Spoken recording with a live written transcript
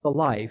the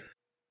life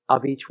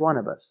of each one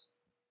of us.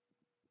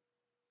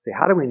 See,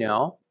 how do we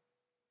know?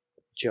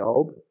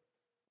 Job,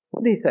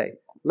 what did he say?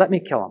 Let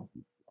me kill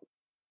him.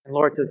 And the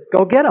Lord says,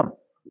 go get him.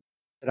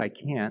 But I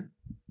can't,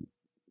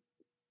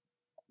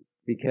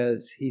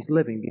 because he's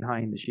living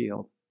behind the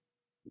shield.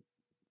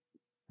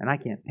 And I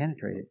can't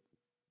penetrate it.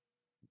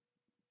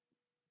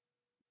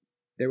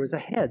 There was a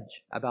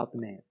hedge about the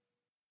man.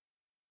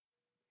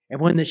 And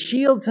when the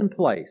shield's in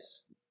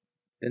place,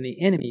 then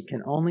the enemy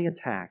can only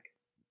attack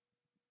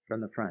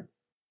from the front.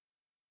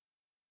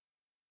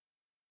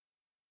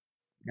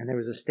 And there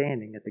was a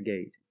standing at the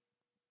gate.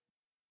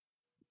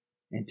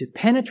 And to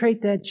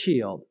penetrate that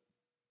shield,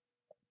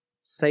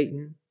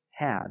 Satan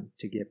had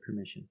to give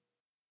permission.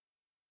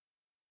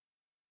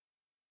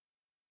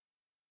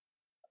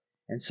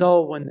 And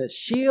so when the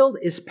shield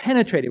is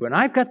penetrated, when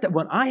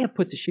I have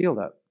put the shield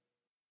up,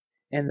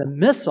 and the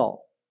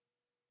missile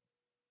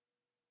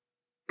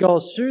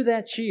goes through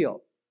that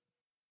shield,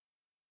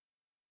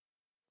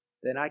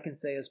 then I can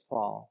say as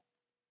Paul,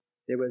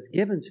 there was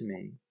given to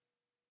me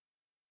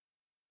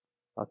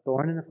a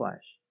thorn in the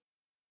flesh.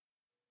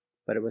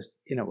 But it was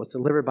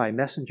delivered by a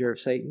messenger of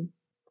Satan,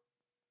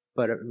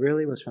 but it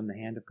really was from the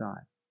hand of God.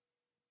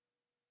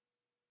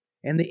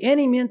 And the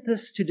enemy meant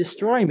this to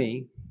destroy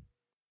me,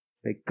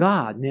 but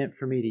God meant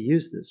for me to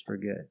use this for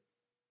good.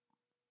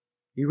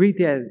 You read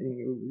that,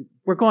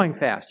 we're going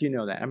fast, you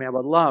know that. I mean, I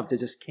would love to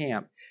just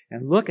camp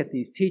and look at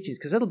these teachings,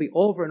 because it'll be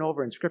over and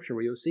over in Scripture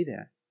where you'll see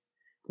that.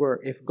 Where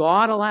if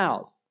God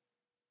allows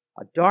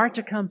a dart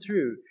to come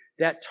through,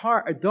 that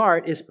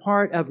dart is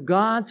part of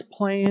God's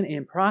plan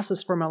and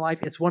process for my life.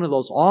 It's one of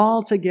those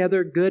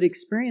altogether good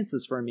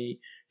experiences for me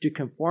to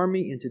conform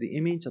me into the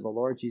image of the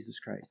Lord Jesus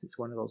Christ. It's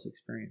one of those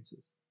experiences.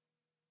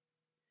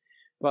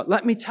 But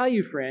let me tell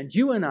you, friend,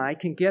 you and I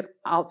can get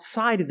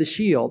outside of the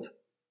shield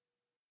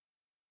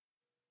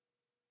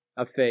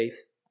of faith.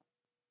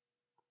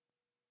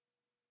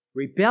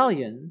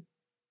 Rebellion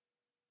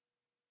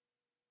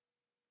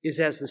is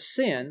as the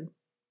sin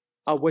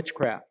of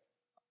witchcraft.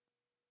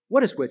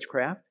 What is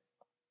witchcraft?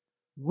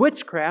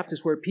 Witchcraft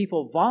is where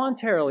people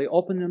voluntarily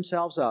open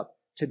themselves up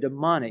to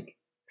demonic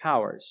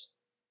powers.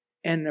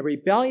 And the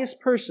rebellious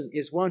person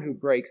is one who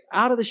breaks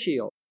out of the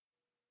shield.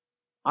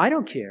 I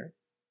don't care.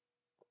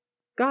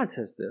 God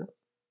says this.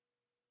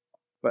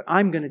 But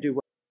I'm going to do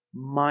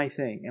my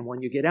thing. And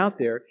when you get out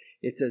there,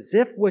 it's as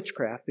if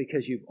witchcraft,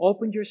 because you've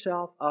opened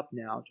yourself up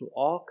now to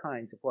all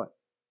kinds of what?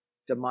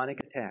 Demonic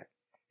attack.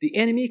 The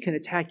enemy can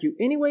attack you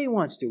any way he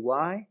wants to.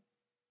 Why?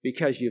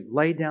 Because you've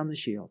laid down the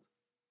shield.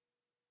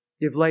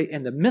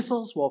 And the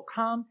missiles will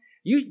come.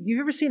 You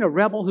ever seen a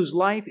rebel whose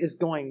life is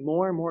going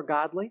more and more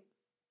godly?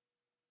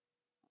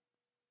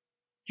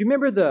 Do you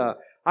remember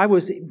I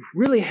was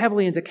really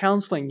heavily into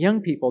counseling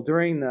young people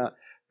during the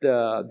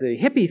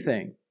hippie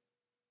thing.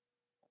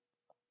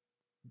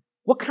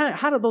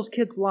 How did those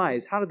kids'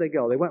 lives, how did they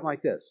go? They went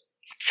like this.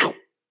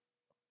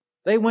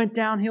 They went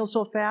downhill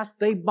so fast,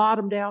 they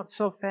bottomed out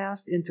so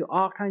fast into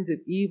all kinds of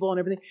evil and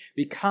everything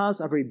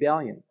because of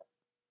rebellion.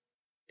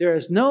 There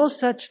is no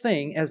such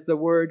thing as the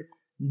word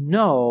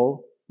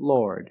 "no,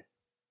 Lord."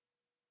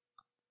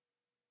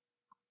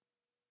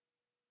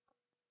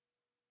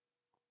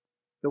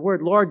 The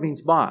word Lord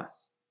means boss.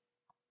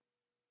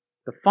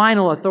 The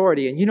final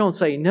authority, and you don't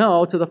say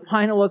no to the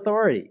final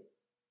authority.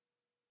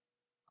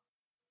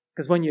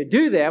 Because when you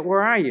do that,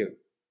 where are you?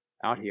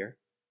 Out here.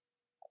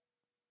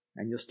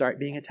 And you'll start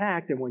being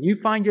attacked. And when you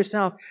find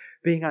yourself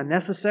being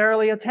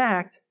unnecessarily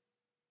attacked,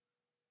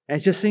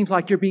 and it just seems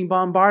like you're being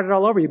bombarded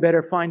all over, you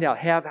better find out,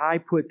 have I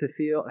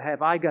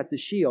got the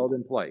shield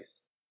in place?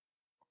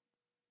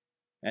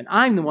 And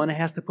I'm the one that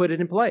has to put it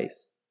in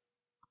place.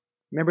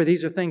 Remember,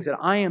 these are things that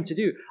I am to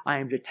do. I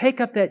am to take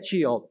up that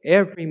shield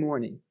every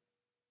morning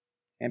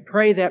and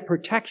pray that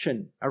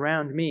protection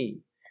around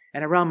me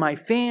and around my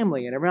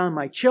family and around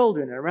my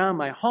children and around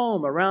my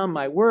home, around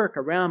my work,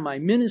 around my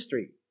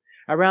ministry,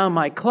 around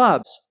my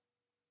clubs.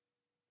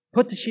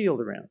 Put the shield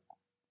around.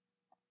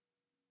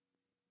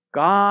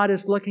 God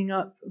is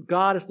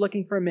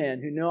looking for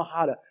men who know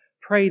how to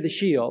pray the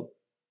shield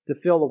to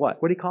fill the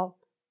what? What do you call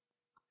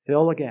it?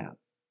 Fill the gap.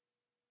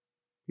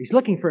 He's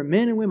looking for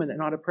men and women that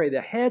know how to pray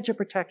the hedge of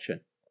protection.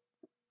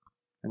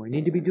 And we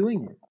need to be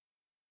doing it.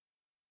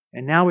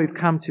 And now we've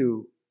come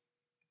to,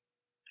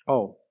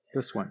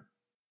 this one.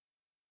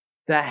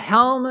 The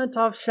helmet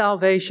of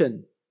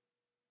salvation.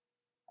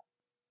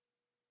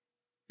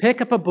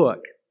 Pick up a book.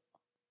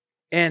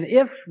 And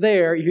if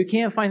you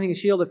can't find the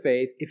shield of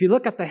faith, if you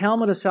look at the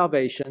helmet of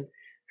salvation,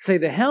 say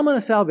the helmet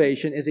of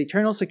salvation is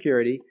eternal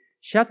security,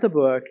 shut the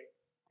book,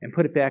 and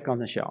put it back on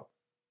the shelf.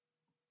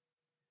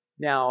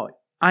 Now,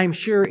 I'm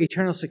sure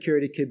eternal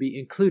security could be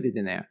included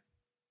in that.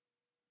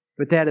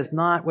 But that is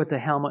not what the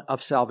helmet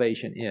of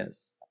salvation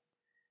is.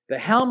 The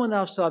helmet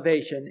of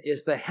salvation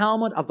is the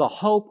helmet of the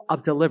hope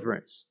of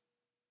deliverance.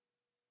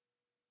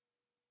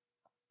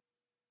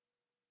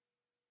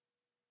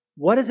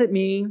 What does it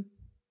mean?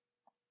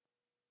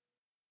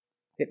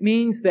 It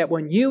means that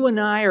when you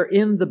and I are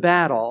in the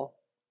battle,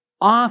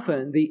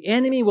 often the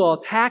enemy will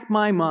attack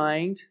my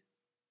mind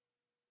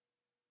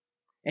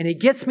And he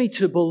gets me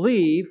to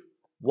believe,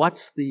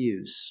 what's the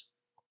use?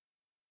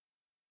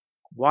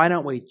 Why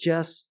don't we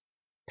just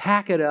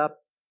pack it up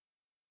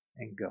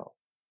and go?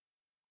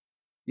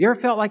 You ever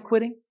felt like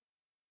quitting?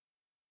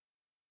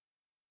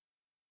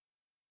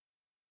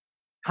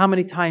 How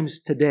many times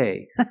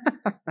today?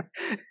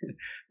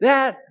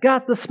 That's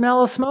got the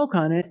smell of smoke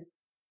on it.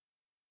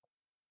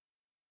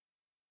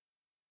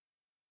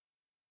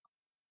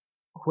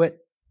 Quit.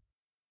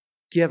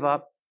 Give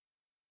up.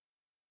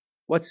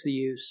 What's the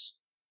use?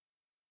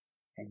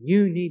 And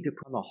you need to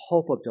put on the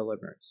hope of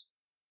deliverance.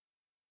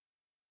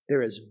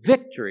 There is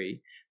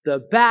victory. The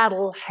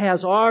battle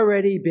has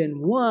already been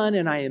won,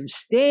 and I am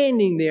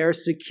standing there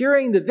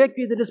securing the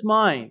victory that is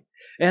mine.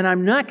 And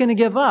I'm not going to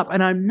give up,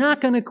 and I'm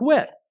not going to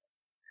quit.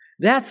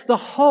 That's the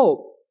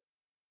hope.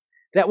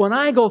 That when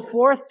I go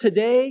forth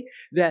today,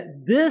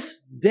 that this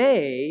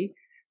day,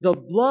 the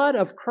blood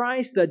of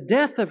Christ, the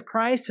death of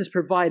Christ has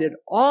provided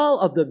all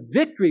of the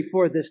victory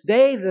for this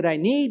day that I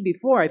need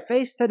before I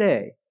face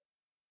today.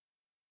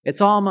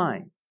 It's all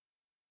mine.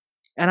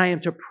 And I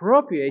am to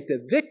appropriate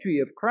the victory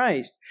of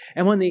Christ.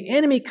 And when the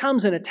enemy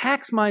comes and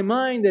attacks my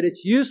mind that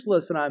it's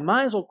useless and I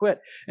might as well quit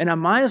and I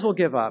might as well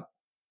give up,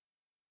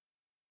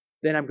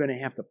 then I'm going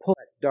to have to pull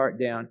that dart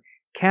down,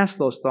 cast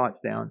those thoughts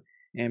down,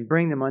 and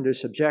bring them under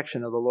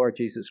subjection of the Lord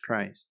Jesus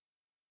Christ.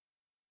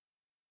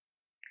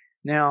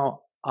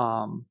 Now,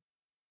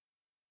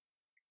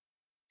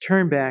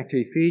 turn back to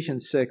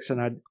Ephesians 6,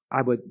 and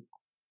I would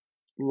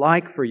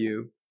like for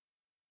you,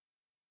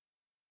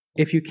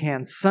 if you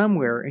can,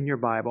 somewhere in your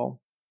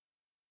Bible,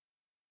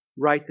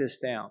 write this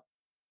down.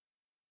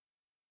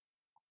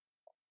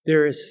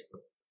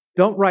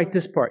 Don't write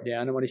this part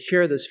down. I want to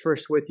share this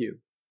first with you.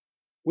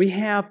 We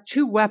have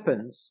two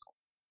weapons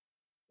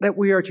that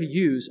we are to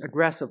use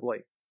aggressively.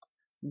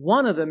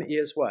 One of them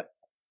is what?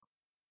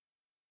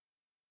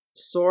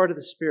 Sword of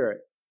the Spirit.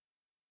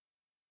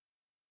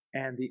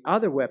 And the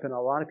other weapon,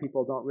 a lot of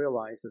people don't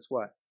realize, is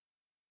what?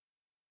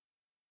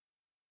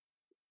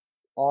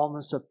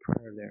 Allness of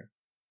prayer there.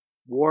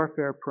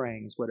 Warfare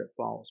praying is what it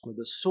follows. With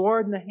the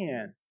sword in the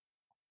hand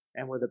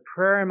and with a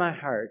prayer in my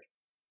heart,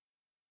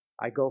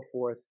 I go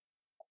forth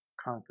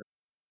conquering.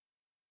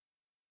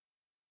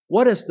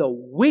 What is the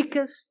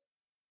weakest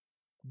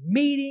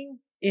meeting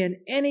in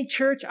any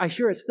church? I'm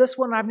sure it's this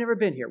one. I've never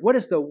been here. What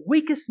is the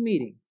weakest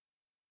meeting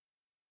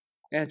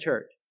in a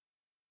church?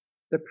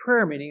 The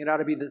prayer meeting. It ought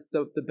to be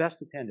the best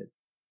attended.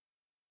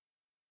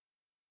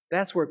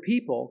 That's where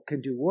people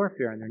can do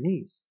warfare on their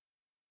knees.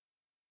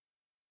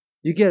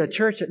 You get a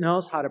church that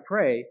knows how to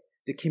pray,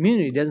 the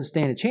community doesn't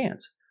stand a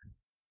chance.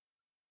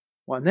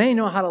 When they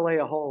know how to lay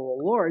a hold of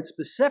the Lord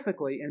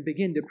specifically and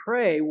begin to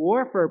pray,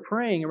 warfare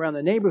praying around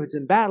the neighborhoods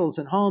and battles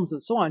and homes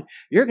and so on,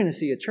 you're going to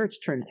see a church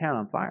turn the town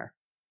on fire.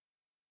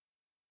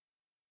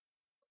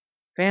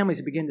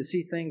 Families begin to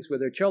see things with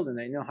their children.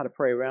 They know how to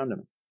pray around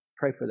them.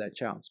 Pray for that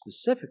child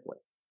specifically.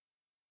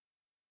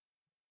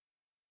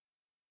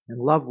 And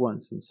loved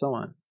ones and so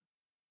on.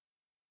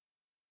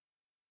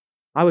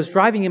 I was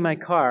driving in my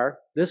car.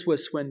 This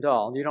was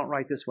Swindoll. You don't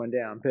write this one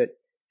down, but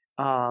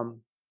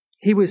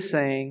he was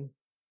saying,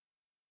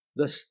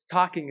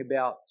 talking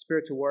about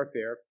spiritual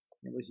warfare.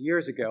 It was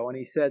years ago, and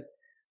he said,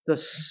 the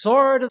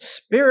sword of the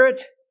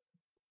Spirit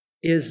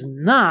is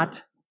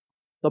not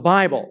the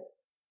Bible.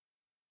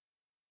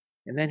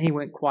 And then he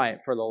went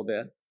quiet for a little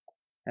bit.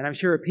 And I'm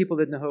sure people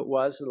didn't know who it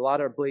was. A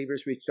lot of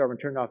believers reached over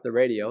and turned off the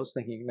radios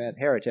thinking he meant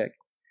heretic.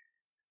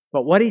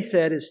 But what he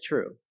said is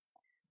true.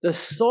 The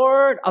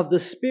sword of the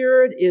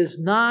Spirit is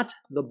not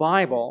the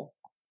Bible.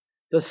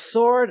 The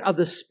sword of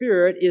the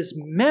Spirit is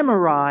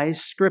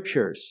memorized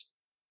scriptures.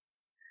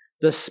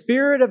 The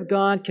Spirit of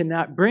God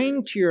cannot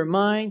bring to your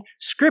mind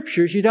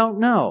scriptures you don't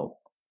know.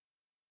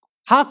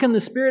 How can the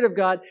Spirit of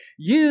God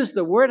use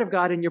the Word of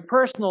God in your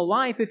personal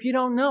life if you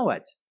don't know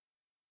it?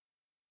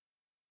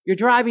 You're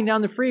driving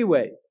down the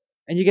freeway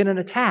and you get an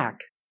attack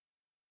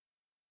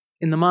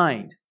in the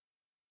mind.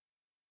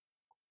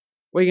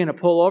 Are you going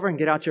to pull over and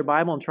get out your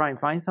Bible and try and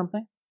find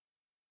something?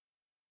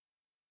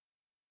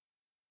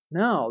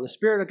 No, the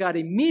Spirit of God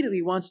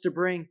immediately wants to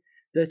bring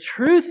the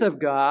truth of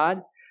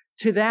God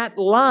to that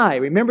lie.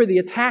 Remember, the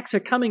attacks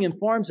are coming in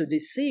forms of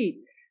deceit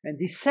and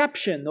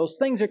deception. Those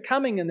things are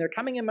coming, and they're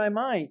coming in my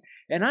mind,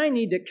 and I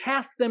need to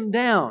cast them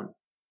down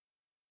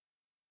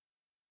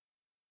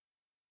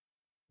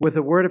with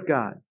the Word of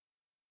God.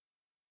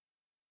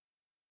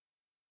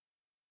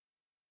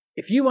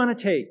 If you want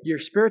to take your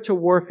spiritual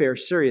warfare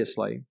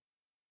seriously,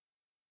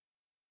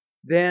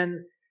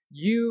 then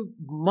you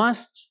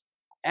must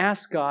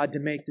ask God to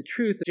make the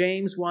truth of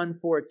James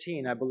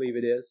 1:14, I believe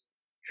it is,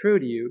 true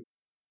to you.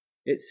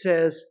 It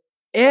says,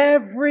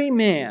 every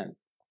man,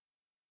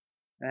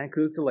 that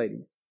includes the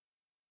ladies,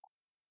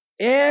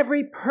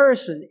 every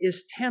person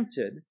is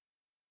tempted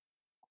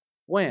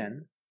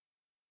when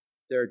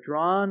they're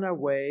drawn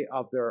away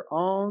of their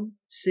own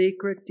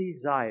secret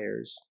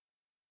desires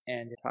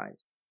and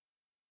enticed.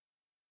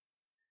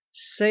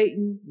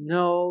 Satan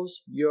knows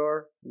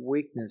your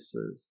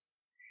weaknesses.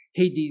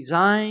 He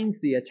designs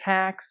the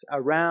attacks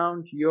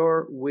around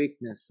your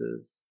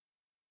weaknesses.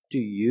 Do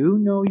you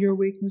know your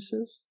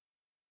weaknesses?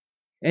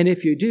 And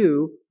if you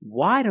do,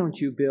 why don't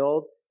you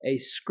build a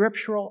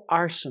scriptural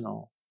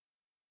arsenal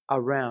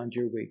around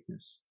your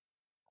weakness?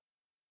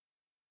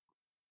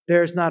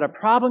 There's not a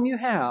problem you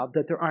have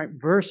that there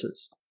aren't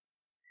verses.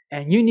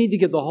 And you need to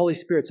give the Holy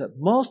Spirit the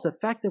most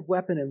effective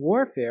weapon in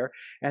warfare,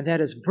 and that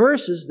is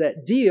verses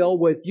that deal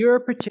with your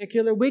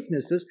particular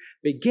weaknesses.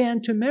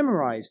 Begin to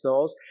memorize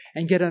those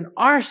and get an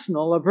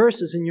arsenal of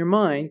verses in your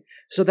mind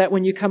so that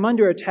when you come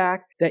under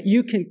attack, that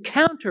you can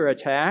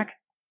counterattack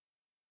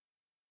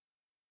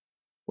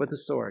with a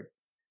sword.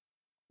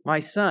 My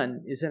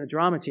son is in a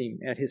drama team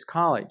at his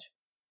college,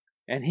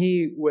 and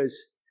he was,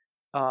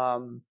 I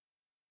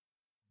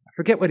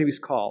forget what he was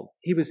called.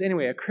 He was,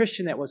 anyway, a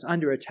Christian that was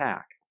under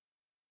attack.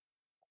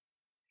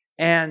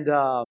 And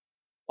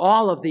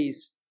all of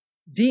these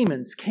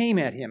demons came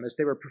at him as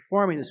they were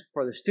performing this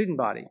for the student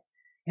body.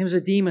 He was a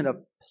demon of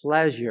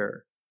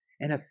pleasure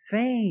and of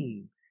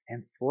fame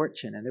and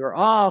fortune. And they were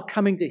all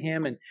coming to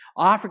him and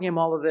offering him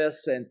all of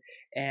this.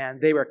 And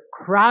they were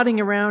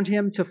crowding around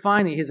him to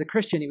finally, he's a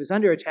Christian, he was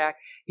under attack.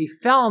 He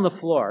fell on the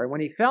floor. And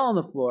when he fell on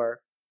the floor,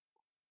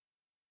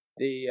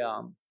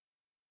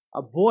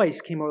 a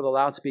voice came over the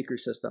loudspeaker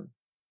system.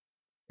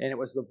 And it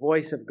was the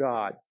voice of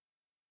God.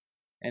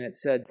 And it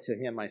said to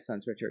him, my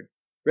son's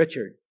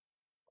Richard,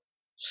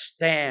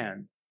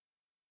 stand.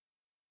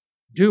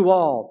 Do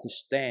all to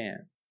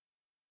stand.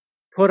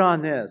 Put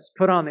on this.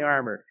 Put on the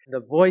armor.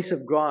 The voice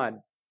of God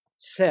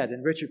said,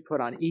 and Richard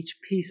put on each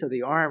piece of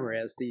the armor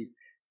as the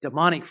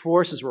demonic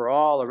forces were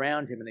all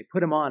around him, and they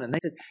put him on, and they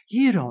said,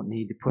 you don't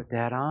need to put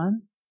that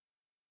on.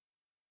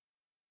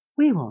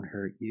 We won't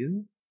hurt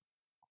you.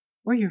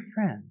 We're your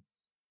friends.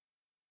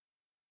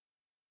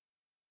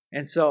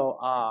 And so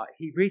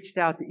he reached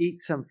out to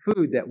eat some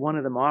food that one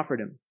of them offered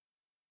him.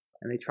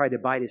 And they tried to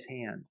bite his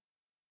hand.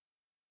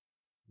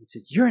 He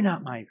said, you're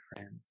not my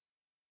friends.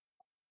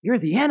 You're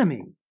the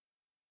enemy.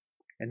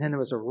 And then there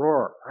was a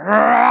roar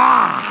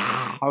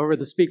over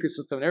the speaker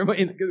system. And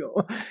everybody in the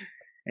Google.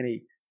 And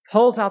he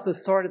pulls out the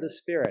sword of the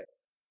Spirit.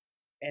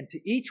 And to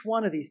each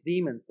one of these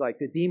demons, like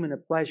the demon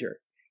of pleasure,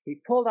 he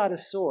pulled out a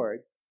sword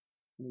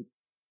and he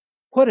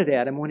put it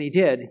at him. When he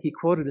did, he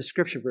quoted a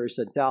scripture verse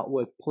that dealt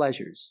with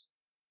pleasures.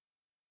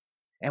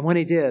 And when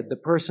he did,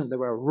 there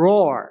were a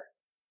roar,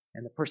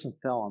 and the person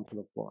fell onto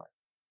the floor.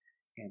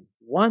 And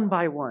one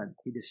by one,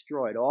 he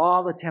destroyed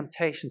all the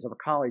temptations of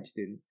a college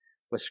student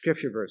with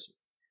scripture verses.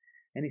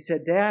 And he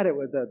said, Dad,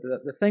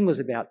 the thing was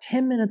about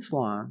 10 minutes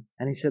long,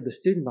 and he said the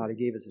student body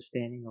gave us a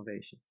standing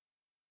ovation.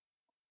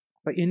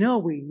 But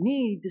we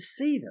need to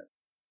see this,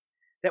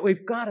 that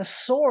we've got a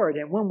sword,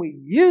 and when we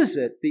use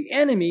it, the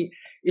enemy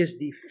is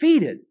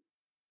defeated.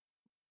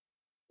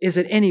 Is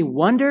it any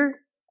wonder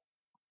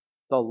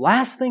the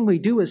last thing we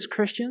do as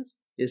Christians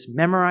is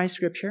memorize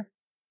Scripture?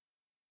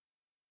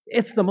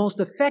 It's the most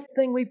effective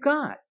thing we've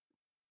got.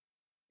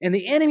 And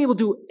the enemy will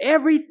do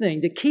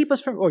everything to keep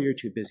us from, you're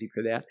too busy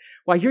for that.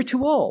 Why, you're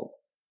too old.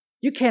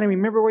 You can't even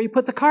remember where you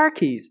put the car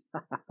keys.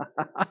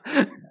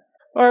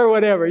 Or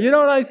whatever. You know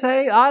what I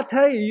say? I'll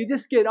tell you, you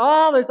just get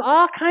there's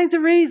all kinds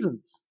of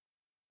reasons.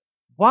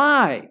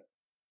 Why?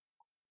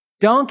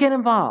 Don't get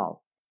involved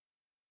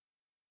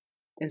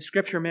in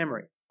Scripture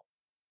memory.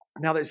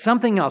 Now, there's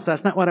something else.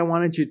 That's not what I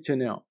wanted you to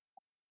know.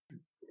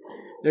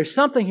 There's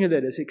something here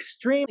that is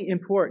extremely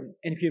important.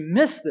 And if you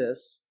miss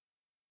this,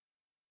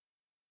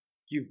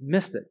 you've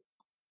missed it.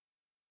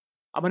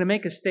 I'm going to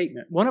make a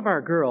statement. One of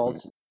our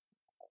girls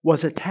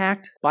was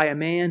attacked by a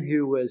man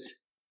who was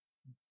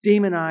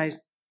demonized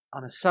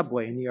on a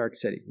subway in New York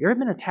City. You ever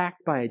been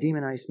attacked by a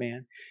demonized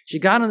man? She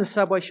got on the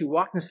subway. She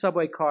walked in the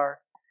subway car.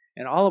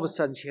 And all of a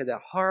sudden, she had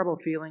that horrible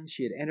feeling.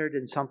 She had entered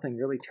in something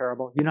really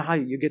terrible. You know how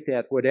you get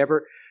that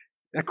whatever,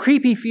 a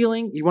creepy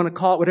feeling, you want to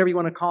call it whatever you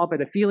want to call it,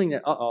 but a feeling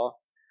that,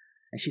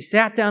 And she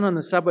sat down on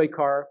the subway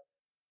car,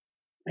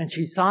 and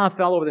she saw a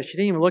fellow over there. She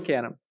didn't even look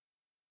at him.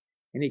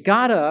 And he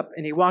got up,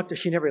 and he walked.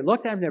 She never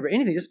looked at him, never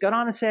anything. Just got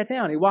on and sat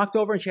down. He walked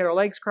over, and she had her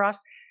legs crossed,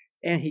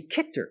 and he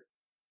kicked her.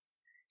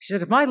 She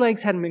said, if my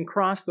legs hadn't been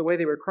crossed the way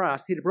they were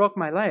crossed, he'd have broke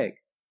my leg.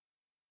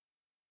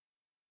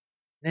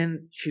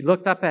 Then she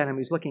looked up at him.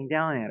 He was looking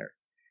down at her.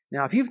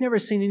 Now, if you've never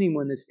seen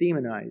anyone that's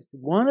demonized,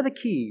 one of the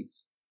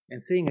keys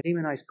in seeing a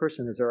demonized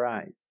person is their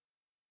eyes.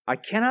 I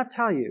cannot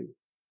tell you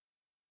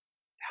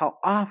how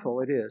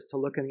awful it is to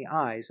look in the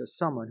eyes of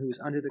someone who is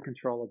under the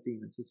control of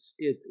demons.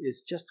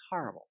 It's just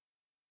horrible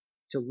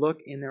to look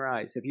in their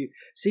eyes. If you've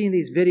seen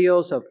these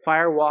videos of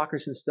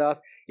firewalkers and stuff,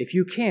 if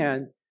you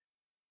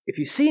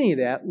see any of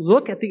that,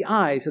 look at the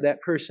eyes of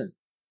that person.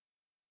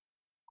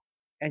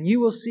 And you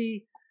will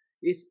see,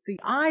 it's the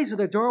eyes are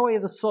the doorway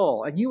of the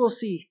soul, and you will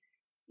see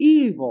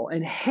evil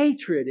and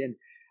hatred, and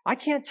I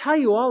can't tell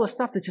you all the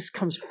stuff that just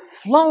comes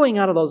flowing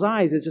out of those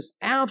eyes. It's just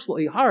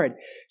absolutely horrid.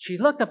 She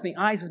looked up in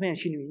the eyes of this man.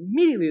 She knew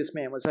immediately this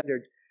man was under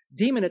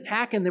demon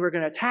attack, and they were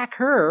going to attack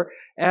her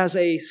as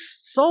a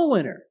soul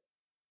winner.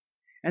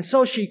 And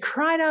so she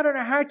cried out in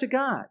her heart to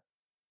God.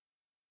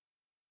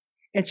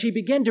 And she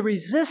began to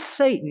resist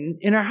Satan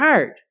in her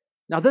heart.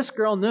 Now, this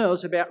girl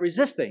knows about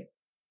resisting.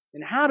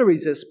 and how to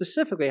resist,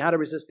 specifically how to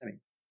resist enemy.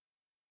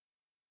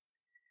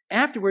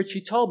 Afterwards,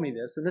 she told me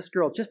this, and this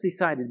girl just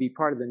decided to be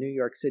part of the New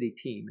York City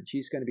team, and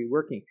she's going to be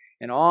working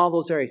in all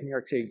those areas in New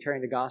York City,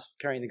 carrying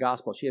the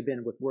gospel. She had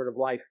been with Word of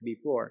Life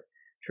before.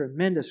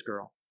 Tremendous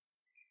girl.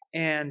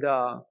 And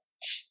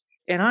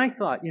I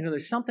thought,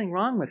 there's something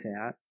wrong with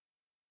that.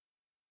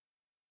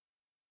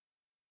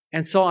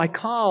 And so I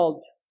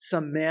called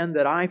some men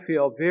that I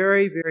feel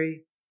very,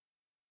 very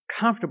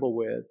comfortable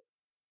with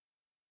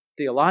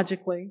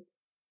theologically,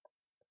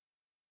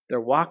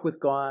 their walk with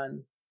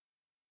God,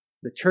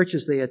 the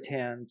churches they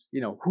attend,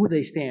 who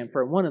they stand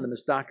for. One of them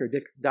is Dr.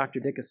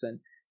 Dickinson,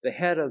 the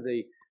head of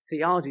the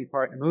theology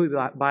part in the Movie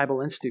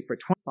Bible Institute for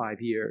 25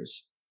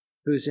 years,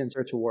 who's in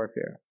spiritual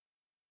warfare.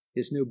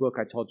 His new book,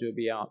 I told you, will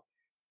be out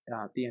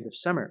at the end of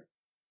summer.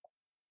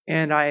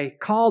 And I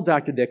called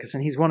Dr.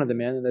 Dickinson. He's one of the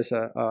men, and there's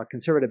a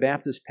conservative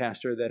Baptist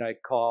pastor that I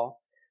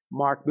call,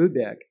 Mark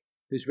Bubeck,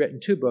 who's written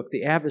 2 books,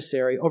 The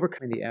Adversary,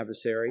 Overcoming the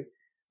Adversary.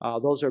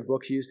 Those are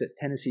books used at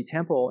Tennessee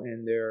Temple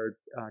in their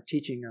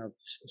teaching of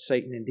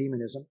Satan and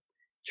demonism.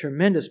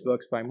 Tremendous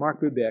books by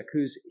Mark Bubeck,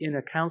 who's in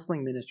a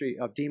counseling ministry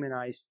of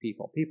demonized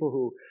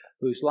people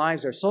whose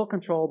lives are so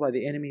controlled by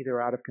the enemy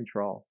they're out of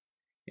control.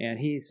 And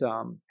he's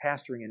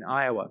pastoring in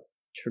Iowa.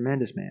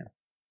 Tremendous man.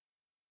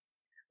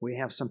 We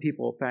have some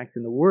people, in fact,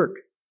 in the work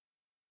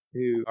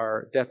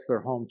that's their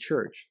home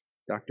church,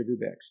 Dr.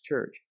 Bubeck's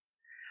church.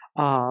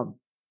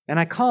 And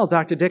I called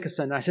Dr.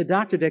 Dickinson, and I said,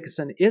 Dr.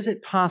 Dickinson, is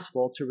it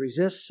possible to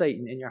resist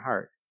Satan in your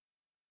heart?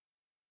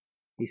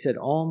 He said,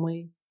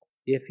 only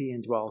if he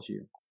indwells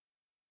you.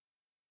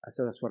 I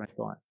said, that's what I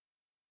thought.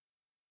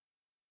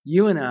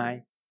 You and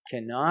I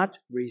cannot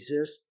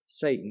resist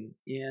Satan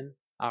in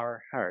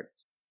our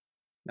hearts.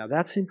 Now,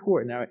 that's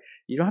important. Now,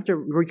 you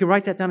can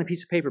write that down on a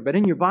piece of paper, but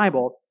in your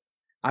Bible,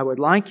 I would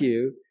like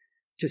you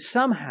to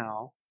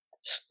somehow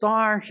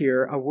star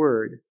here a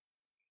word.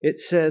 It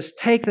says,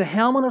 take the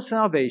helmet of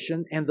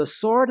salvation and the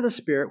sword of the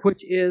Spirit, which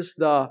is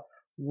the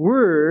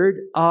Word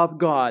of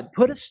God.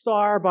 Put a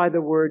star by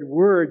the word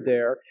word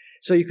there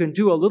so you can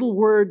do a little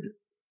word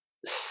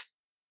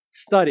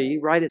study,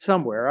 write it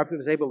somewhere. I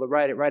was able to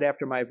write it right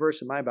after my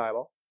verse in my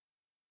Bible.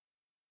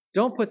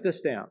 Don't put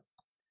this down.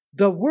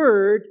 The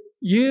word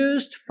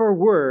used for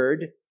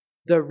word,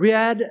 the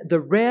red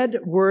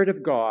word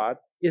of God,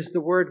 is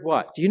the word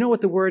what? Do you know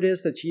what the word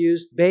is that's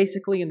used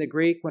basically in the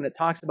Greek when it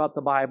talks about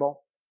the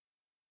Bible?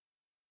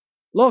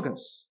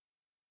 Logos.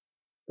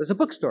 There's a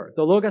bookstore.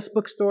 The Logos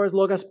bookstores,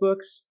 Logos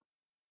books.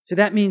 So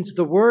that means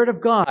the Word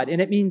of God,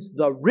 and it means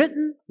the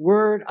written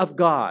Word of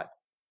God.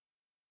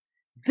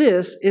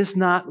 This is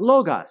not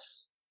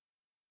Logos.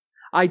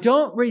 I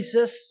don't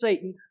resist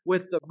Satan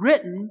with the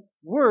written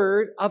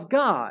Word of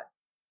God.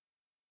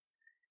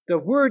 The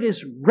word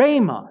is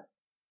Rhema,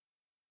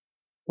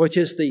 which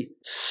is the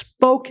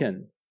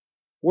spoken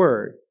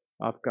Word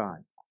of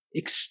God.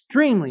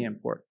 Extremely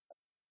important.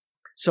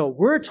 So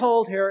we're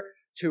told here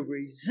to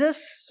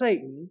resist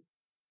Satan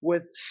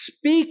with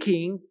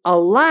speaking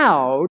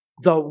aloud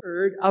the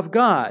Word of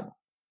God.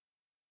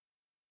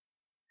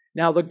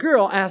 Now the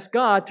girl asked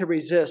God to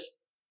resist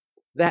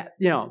that,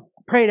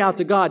 prayed out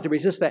to God to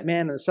resist that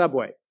man in the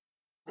subway.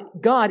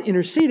 God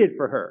interceded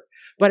for her.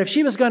 But if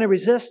she was going to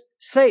resist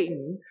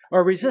Satan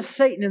or resist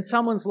Satan in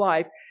someone's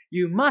life,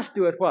 you must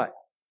do it what?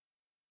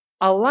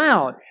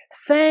 Aloud.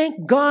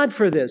 Thank God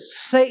for this.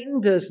 Satan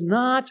does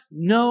not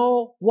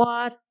know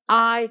what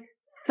I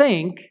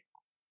think,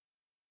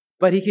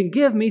 but he can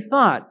give me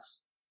thoughts.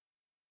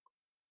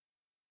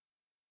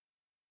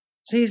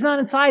 See, he's not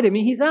inside of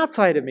me, he's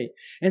outside of me.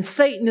 And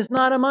Satan is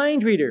not a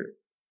mind reader.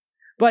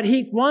 But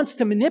he wants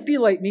to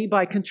manipulate me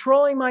by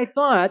controlling my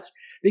thoughts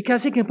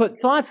because he can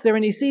put thoughts there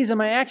and he sees in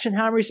my action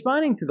how I'm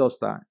responding to those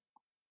thoughts.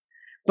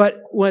 But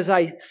as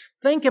I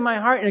think in my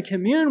heart and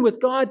commune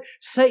with God,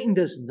 Satan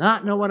does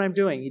not know what I'm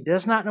doing. He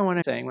does not know what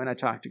I'm saying when I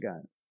talk to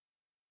God.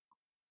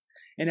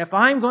 And if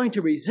I'm going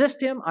to resist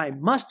him, I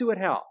must do it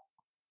how?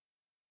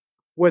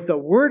 With the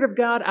Word of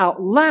God out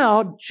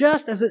loud,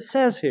 just as it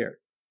says here.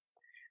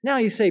 Now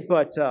you say,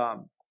 but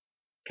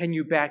can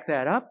you back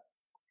that up?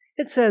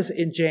 It says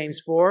in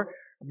James 4,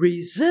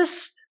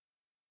 resist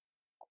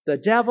the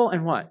devil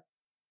and what?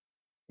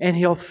 And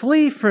he'll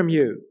flee from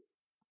you.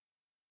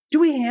 Do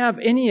we have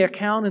any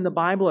account in the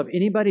Bible of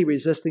anybody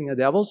resisting the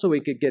devil so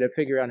we could get a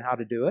figure on how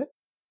to do it?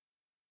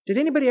 Did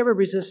anybody ever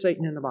resist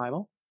Satan in the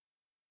Bible?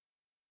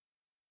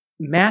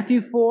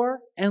 Matthew 4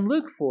 and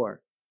Luke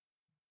 4.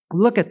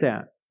 Look at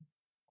that.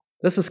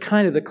 This is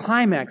kind of the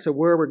climax of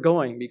where we're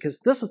going because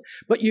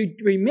but you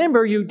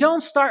remember, you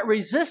don't start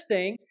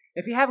resisting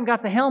if you haven't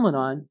got the helmet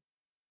on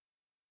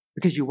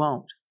because you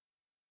won't.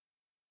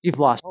 You've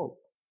lost hope.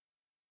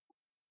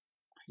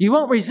 You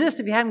won't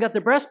resist if you haven't got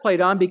the breastplate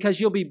on because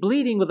you'll be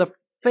bleeding with a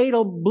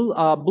fatal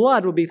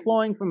blood will be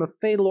flowing from a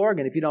fatal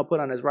organ if you don't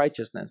put on his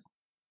righteousness.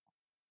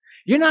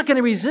 You're not going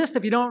to resist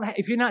if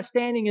you're not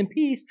standing in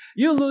peace.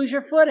 You'll lose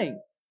your footing.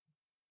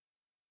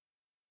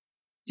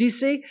 Do you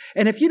see?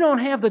 And if you don't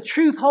have the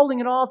truth holding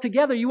it all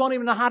together, you won't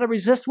even know how to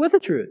resist with the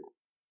truth.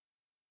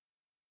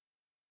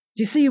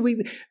 You see,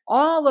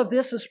 all of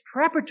this is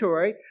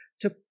preparatory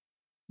to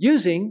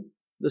using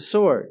the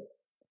sword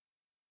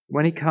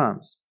when he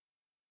comes.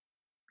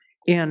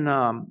 And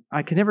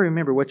I can never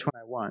remember which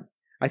one I want.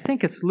 I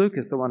think it's Luke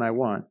is the one I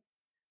want.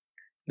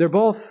 They're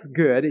both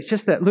good. It's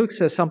just that Luke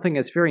says something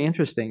that's very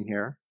interesting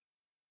here.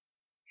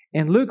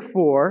 In Luke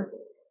 4,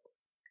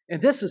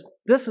 and this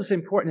is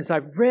important, as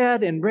I've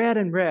read and read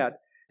and read,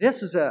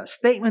 this is a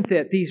statement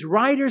that these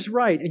writers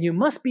write, and you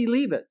must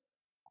believe it.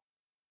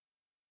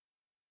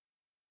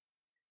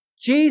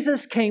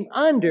 Jesus came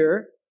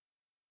under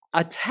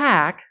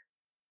attack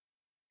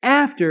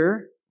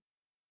after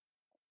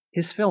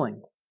his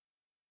filling.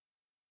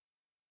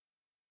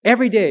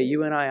 Every day,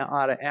 you and I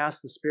ought to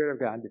ask the Spirit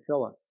of God to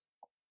fill us.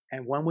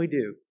 And when we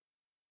do,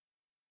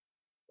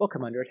 we'll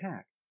come under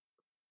attack.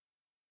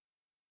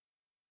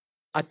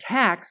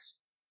 Attacks,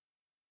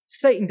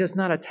 Satan does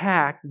not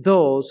attack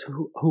those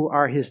who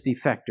are his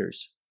defectors.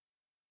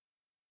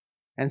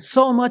 And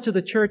so much of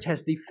the church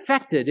has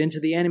defected into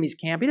the enemy's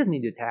camp, he doesn't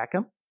need to attack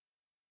them.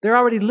 They're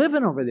already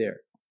living over there.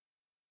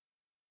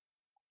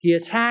 He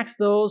attacks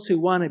those who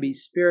want to be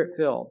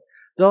Spirit-filled,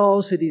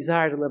 those who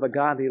desire to live a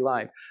godly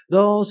life,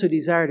 those who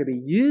desire to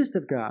be used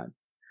of God,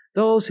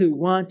 those who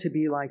want to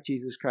be like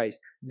Jesus Christ.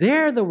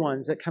 They're the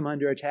ones that come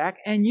under attack,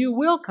 and you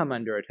will come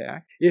under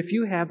attack if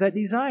you have that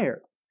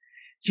desire.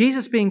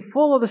 Jesus, being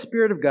full of the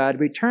Spirit of God,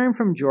 returned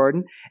from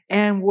Jordan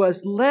and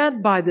was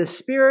led by the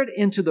Spirit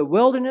into the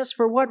wilderness.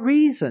 For what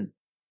reason?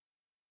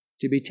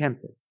 To be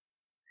tempted.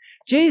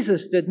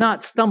 Jesus did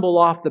not stumble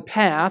off the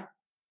path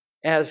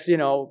as,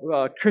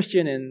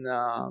 Christian in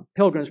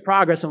Pilgrim's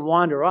Progress and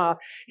wander off.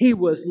 He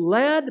was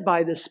led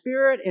by the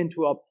Spirit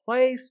into a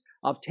place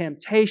of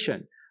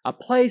temptation, a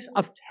place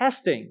of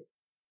testing.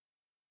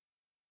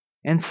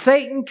 And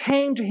Satan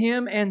came to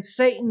him, and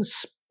Satan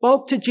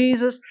spoke to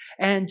Jesus,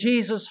 and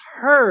Jesus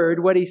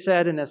heard what he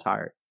said in his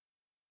heart.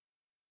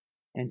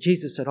 And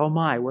Jesus said, "Oh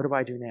my, what do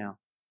I do now?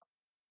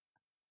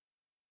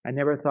 I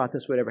never thought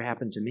this would ever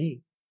happen to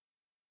me."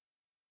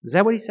 Is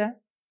that what he said?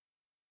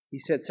 He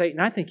said, "Satan,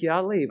 I think you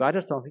ought to leave. I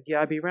just don't think you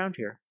ought to be around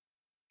here.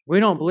 We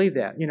don't believe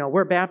that.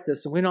 We're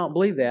Baptists and we don't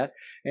believe that,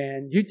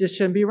 and you just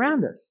shouldn't be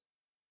around us."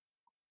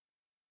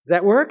 Does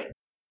that work?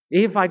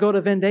 Even if I go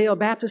to Vendale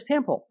Baptist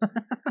Temple.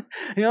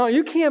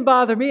 You can't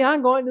bother me.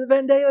 I'm going to the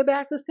Vendale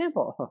Baptist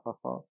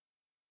Temple.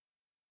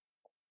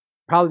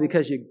 Probably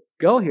because you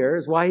go here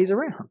is why he's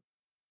around.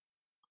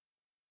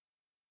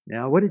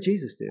 Now, what did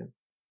Jesus do?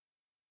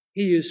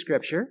 He used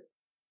Scripture.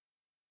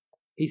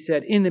 He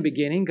said, "In the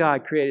beginning,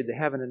 God created the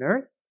heaven and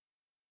earth."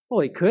 Well,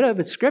 he could have.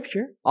 It's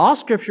Scripture. All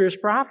Scripture is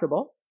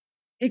profitable.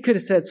 He could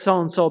have said,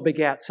 "So-and-so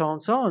begat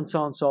so-and-so, and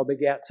so-and-so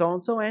begat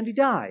so-and-so, and he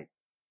died."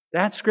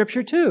 That's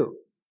Scripture too.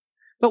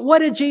 But what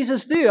did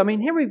Jesus do?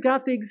 Here we've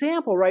got the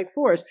example right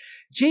for us.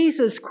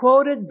 Jesus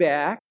quoted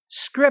back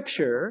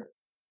Scripture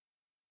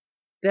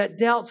that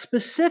dealt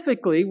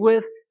specifically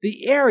with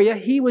the area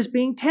he was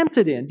being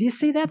tempted in. Do you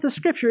see that? The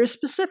Scripture is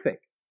specific.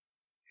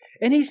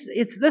 And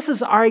this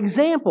is our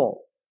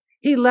example.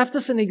 He left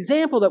us an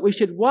example that we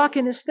should walk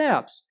in his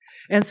steps.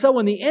 And so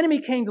when the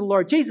enemy came to the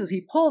Lord Jesus,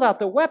 he pulled out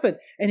the weapon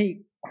and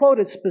he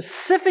quoted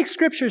specific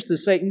scriptures to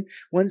Satan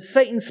when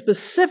Satan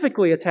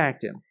specifically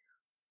attacked him.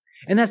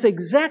 And that's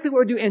exactly what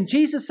we're doing. And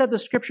Jesus said the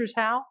scriptures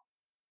how?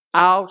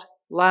 Out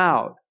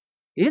loud.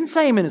 He didn't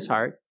say them in his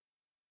heart.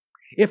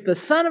 If the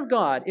Son of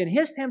God, in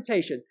his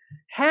temptation,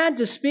 had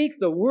to speak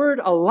the word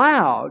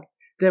aloud,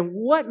 then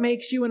what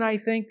makes you and I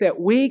think that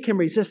we can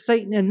resist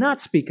Satan and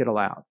not speak it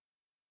aloud?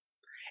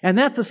 And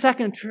that's the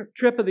second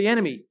trip of the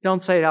enemy.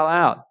 Don't say it out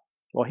loud.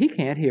 Well, he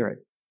can't hear it.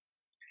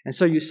 And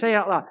so you say it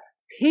out loud.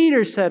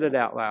 Peter said it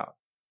out loud.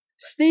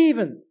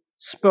 Stephen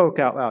spoke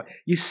out loud.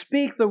 You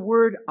speak the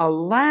word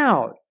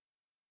aloud.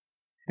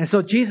 And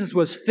so Jesus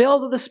was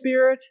filled with the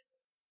Spirit,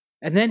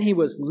 and then he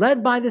was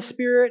led by the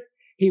Spirit.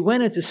 He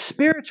went into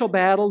spiritual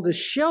battle to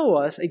show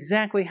us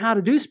exactly how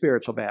to do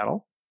spiritual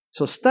battle.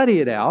 So study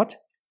it out.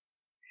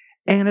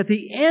 And at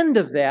the end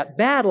of that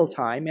battle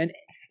time, and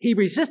he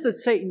resisted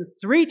Satan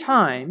 3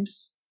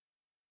 times,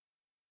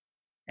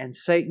 and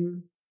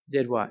Satan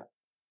did what?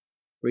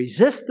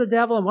 Resist the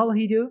devil, and what will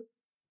he do?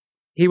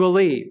 He will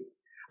leave.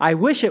 I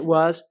wish it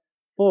was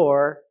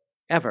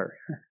forever.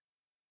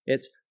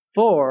 It's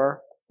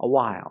for a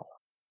while.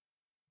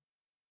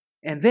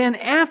 And then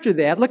after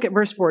that, look at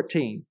verse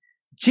 14.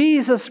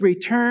 Jesus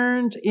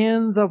returned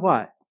in the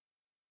what?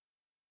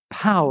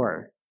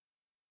 Power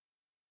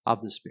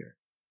of the Spirit.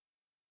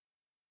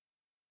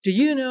 Do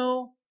you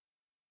know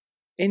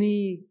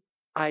any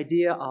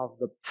idea of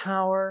the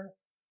power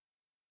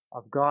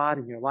of God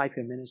in your life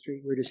and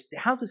ministry?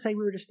 How does it say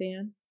we were to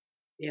stand?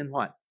 In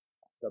what?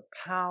 The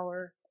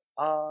power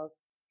of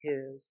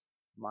His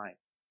might.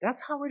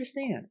 That's how we're to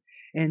stand.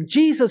 And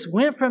Jesus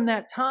went from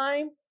that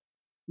time,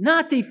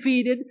 not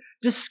defeated,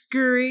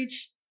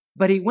 discouraged,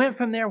 but He went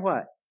from there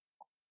what?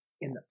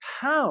 In the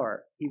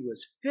power. He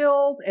was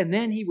filled, and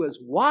then He was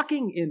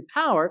walking in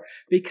power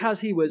because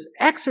He was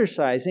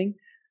exercising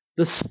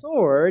the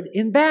sword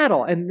in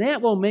battle. And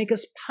that will make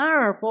us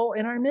powerful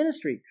in our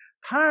ministry.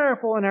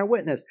 powerful in our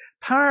witness,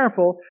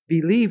 powerful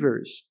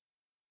believers.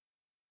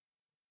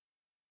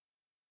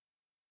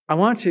 I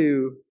want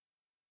to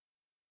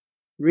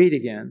read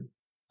again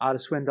out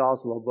of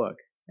Swindoll's little book.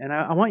 And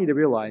I want you to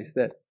realize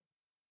that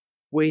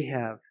we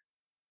have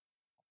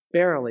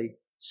barely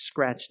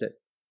scratched it.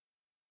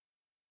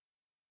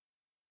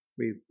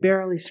 We've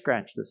barely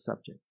scratched this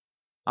subject.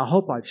 I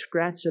hope I've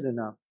scratched it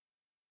enough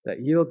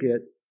that you'll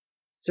get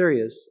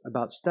serious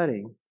about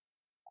studying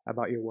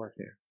about your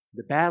warfare,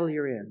 the battle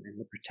you're in, and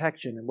the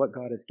protection and what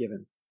God has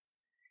given.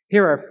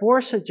 Here are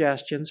 4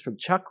 suggestions from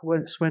Chuck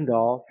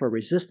Swindoll for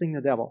resisting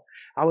the devil.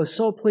 I was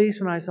so pleased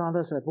when I saw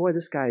this. I said, boy,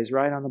 this guy is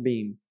right on the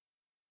beam.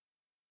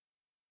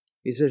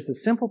 He says, the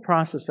simple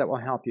process that will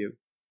help you.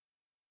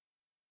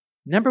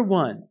 Number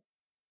 1,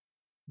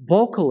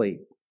 vocally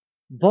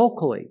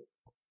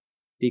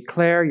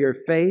declare your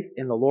faith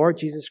in the Lord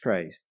Jesus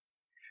Christ.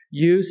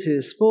 Use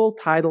His full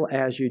title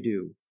as you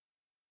do.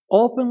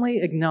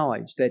 Openly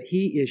acknowledge that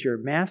He is your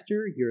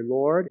Master, your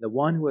Lord, the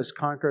one who has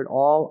conquered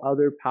all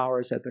other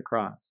powers at the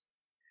cross.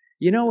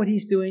 You know what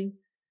He's doing?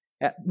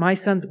 At my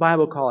son's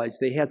Bible college,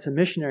 they had some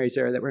missionaries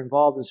there that were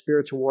involved in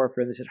spiritual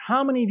warfare. And they said,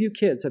 how many of you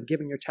kids have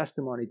given your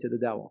testimony to the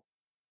devil?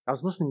 I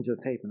was listening to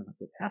the tape and I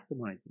thought,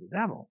 testimony to the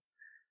devil?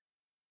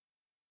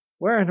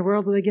 Where in the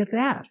world do they get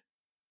that?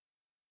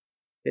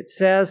 It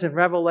says in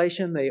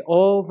Revelation, they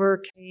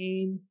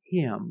overcame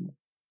Him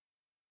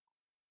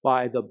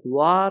by the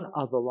blood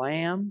of the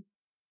Lamb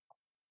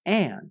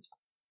and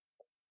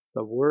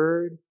the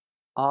word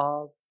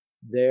of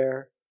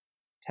their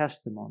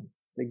testimony.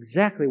 It's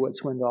exactly what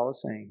Swindoll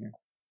is saying here.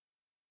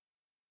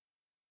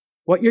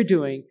 What you're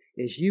doing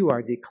is you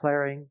are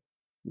declaring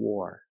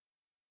war.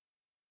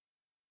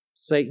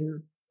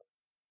 Satan,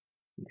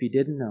 if you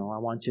didn't know, I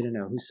want you to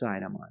know whose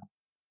side I'm on.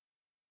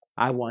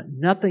 I want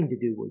nothing to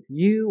do with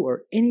you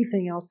or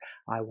anything else.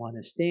 I want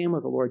to stand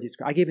with the Lord Jesus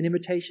Christ. I gave an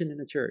invitation in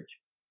the church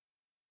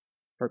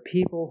for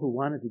people who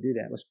wanted to do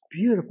that. It was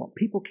beautiful.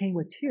 People came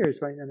with tears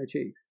running down their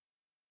cheeks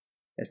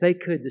as they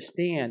could to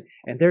stand.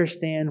 And their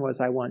stand was,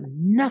 I want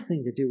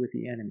nothing to do with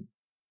the enemy.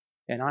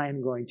 And I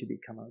am going to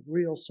become a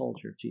real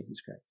soldier of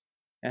Jesus Christ.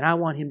 And I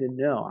want him to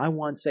know, I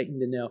want Satan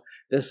to know,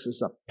 this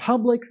is a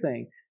public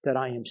thing, that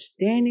I am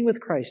standing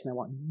with Christ and I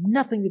want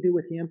nothing to do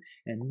with him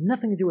and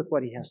nothing to do with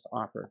what he has to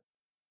offer.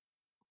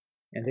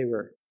 And they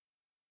were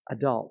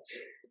adults.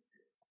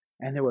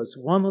 And there was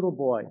one little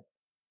boy.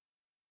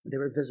 They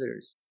were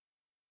visitors.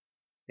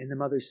 And the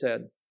mother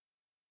said,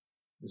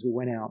 as we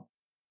went out,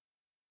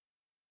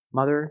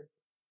 Mother,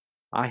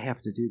 I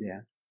have to do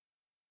that.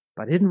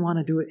 But I didn't want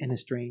to do it in a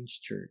strange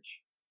church.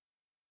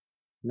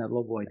 And that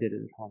little boy did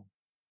it at home.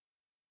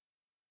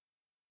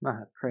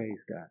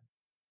 Praise God.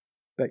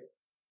 But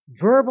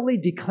verbally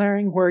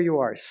declaring where you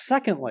are.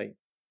 Secondly,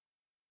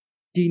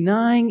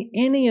 denying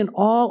any and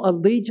all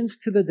allegiance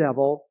to the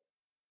devil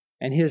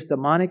and his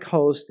demonic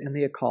host in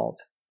the occult.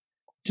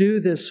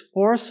 Do this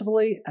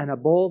forcefully and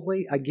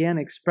boldly, again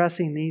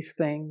expressing these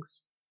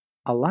things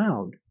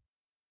aloud.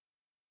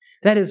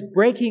 That is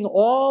breaking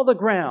all the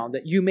ground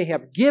that you may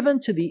have given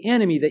to the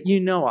enemy that you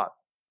know of.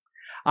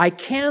 I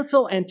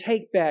cancel and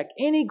take back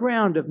any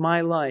ground of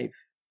my life.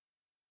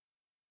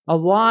 A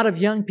lot of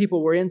young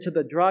people were into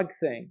the drug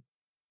thing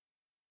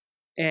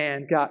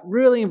and got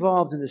really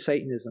involved in the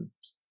Satanism,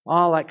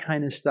 all that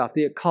kind of stuff,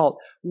 the occult,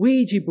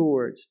 Ouija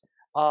boards,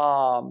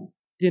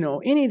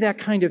 any of that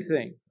kind of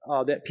thing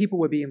that people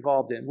would be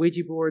involved in.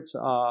 Ouija boards,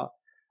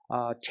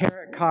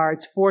 tarot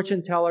cards,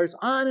 fortune tellers,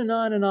 on and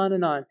on and on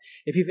and on.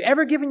 If you've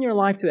ever given your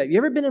life to that, if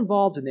you've ever been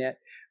involved in that,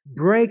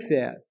 break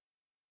that.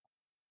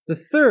 The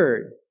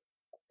third,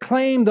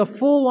 claim the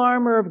full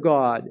armor of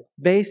God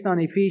based on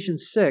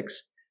Ephesians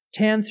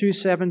 6:10 through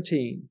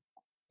 17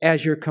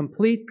 as your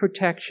complete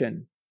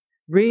protection.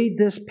 Read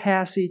this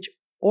passage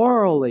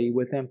orally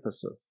with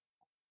emphasis.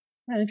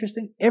 Isn't that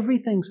interesting?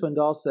 Everything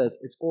Swindoll says,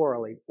 it's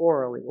orally.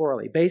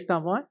 Based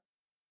on what?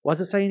 What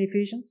does it say in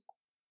Ephesians?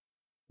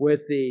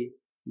 With the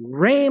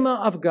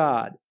rhema of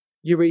God.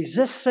 You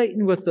resist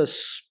Satan with the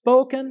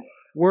spoken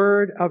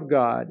word of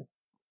God.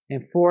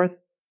 And fourth,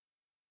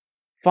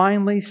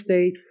 finally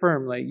state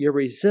firmly your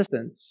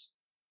resistance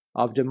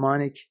of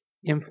demonic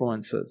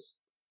influences.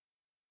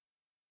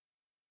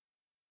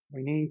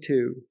 We need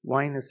to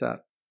wind this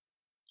up.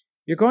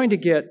 You're going to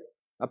get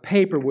a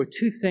paper with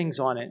two things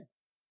on it.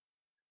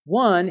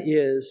 One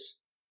is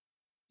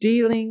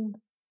dealing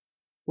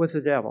with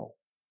the devil.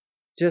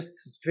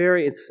 It's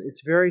very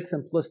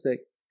simplistic.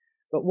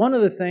 But one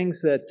of the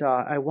things that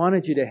I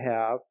wanted you to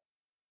have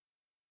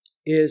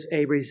is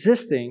a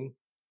resisting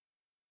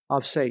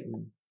of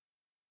Satan.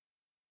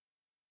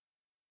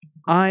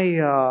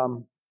 I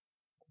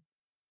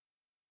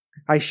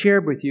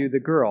shared with you the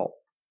girl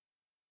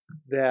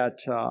that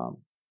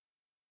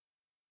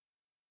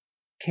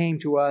came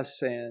to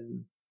us,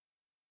 and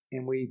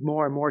we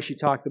more and more she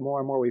talked, the more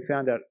and more we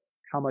found out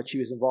how much she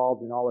was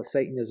involved in all the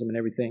Satanism and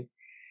everything.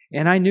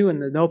 And I knew in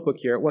the notebook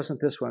here, it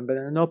wasn't this one, but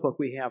in the notebook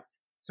we have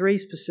 3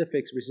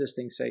 specifics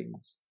resisting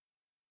Satan's.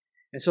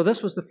 And so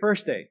this was the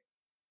first day.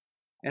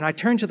 And I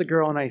turned to the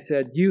girl and I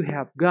said, you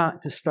have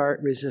got to start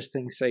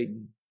resisting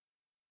Satan.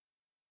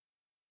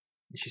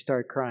 And she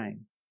started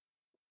crying.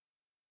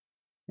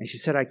 And she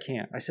said, I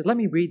can't. I said, let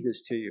me read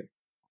this to you.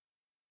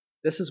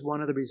 This is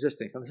one of the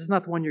resistings. Now, this is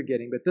not the one you're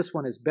getting, but this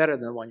one is better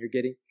than the one you're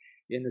getting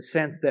in the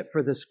sense that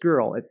for this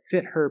girl, it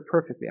fit her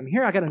perfectly. I mean,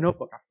 here I got a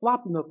notebook. I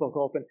flopped the notebook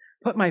open,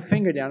 put my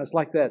finger down. It's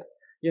like that,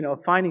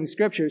 finding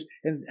scriptures.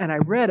 And I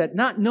read it,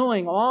 not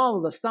knowing all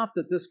of the stuff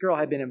that this girl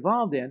had been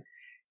involved in.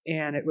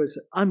 And it was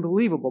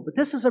unbelievable. But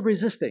this is a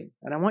resisting.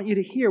 And I want you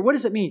to hear, what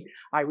does it mean?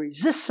 I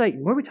resist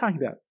Satan. What are we talking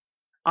about?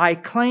 I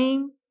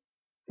claim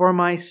for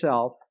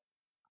myself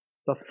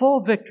the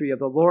full victory of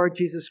the Lord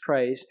Jesus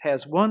Christ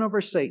has won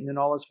over Satan and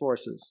all his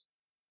forces.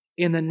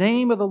 In the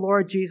name of the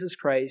Lord Jesus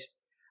Christ,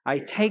 I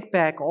take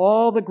back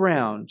all the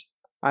ground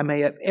I may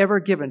have ever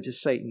given to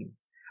Satan.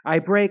 I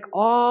break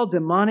all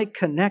demonic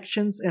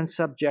connections and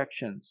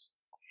subjections.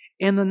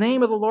 In the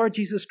name of the Lord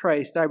Jesus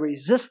Christ, I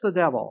resist the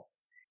devil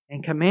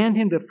and command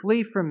him to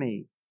flee from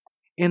me.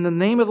 In the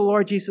name of the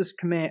Lord Jesus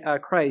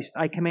Christ,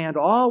 I command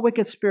all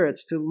wicked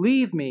spirits to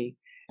leave me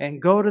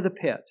and go to the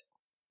pit.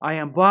 I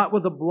am bought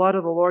with the blood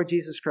of the Lord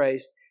Jesus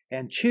Christ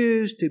and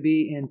choose to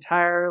be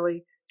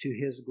entirely to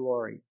His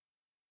glory.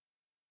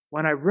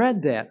 When I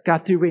read that,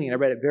 got through reading, I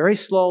read it very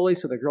slowly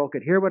so the girl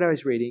could hear what I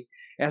was reading.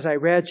 As I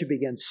read, she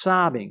began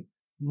sobbing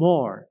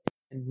more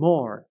and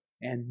more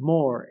and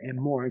more and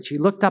more. And she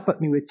looked up at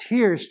me with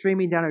tears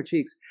streaming down her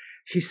cheeks.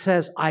 She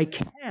says, I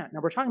can't.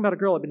 Now, we're talking about a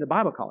girl who had been to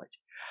Bible college.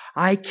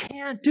 I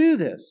can't do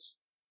this.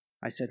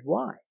 I said,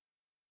 why?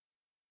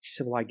 She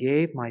said, well, I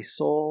gave my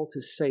soul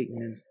to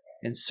Satan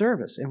in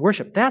service, in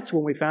worship. That's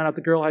when we found out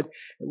the girl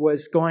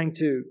was going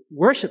to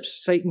worship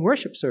Satan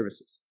worship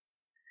services.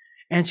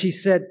 And she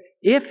said,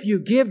 if you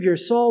give your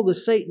soul to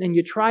Satan and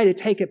you try to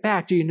take it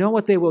back, do you know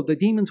what the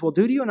demons will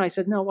do to you? And I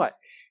said, no, what?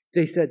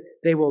 They said,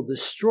 they will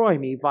destroy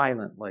me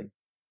violently.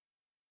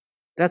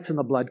 That's in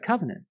the blood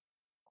covenant.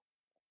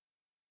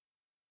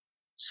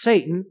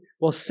 Satan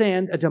will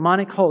send a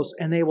demonic host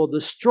and they will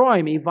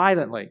destroy me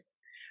violently.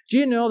 Do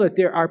you know that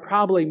there are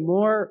probably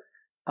more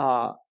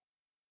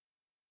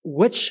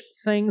witch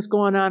things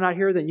going on out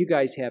here than you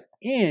guys have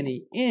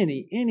any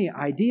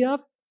idea of?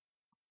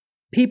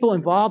 People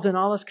involved in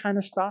all this kind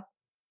of stuff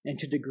and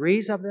to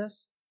degrees of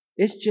this.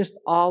 It's just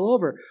all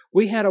over.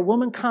 We had a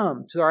woman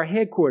come to our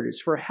headquarters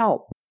for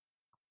help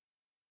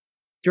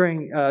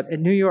in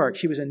New York.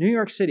 She was in New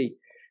York City.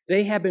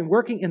 They had been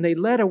working and they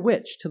led a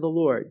witch to the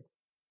Lord.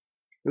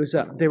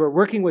 They were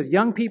working with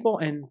young people,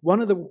 and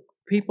one of the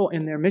people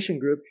in their mission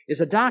group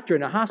is a doctor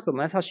in a hospital. And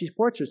that's how she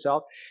supports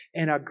herself.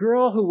 And a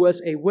girl who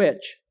was a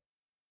witch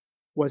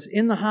was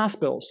in the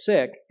hospital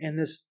sick, and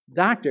this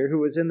doctor who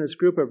was in this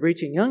group of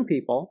reaching young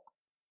people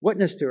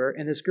witnessed to her,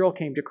 and this girl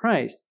came to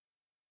Christ.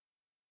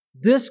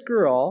 This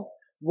girl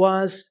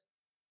was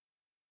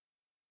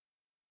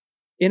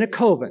in a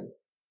coven.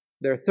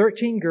 There are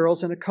 13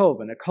 girls in a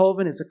coven. A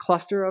coven is a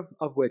cluster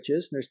of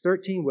witches. There's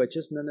 13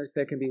 witches, and then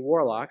there can be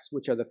warlocks,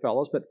 which are the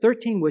fellows, but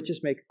 13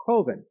 witches make a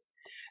coven.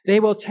 They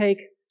will take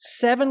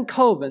 7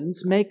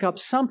 covens, make up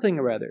something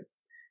or other.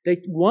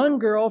 One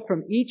girl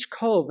from each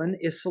coven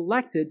is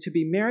selected to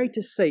be married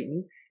to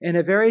Satan in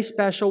a very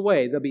special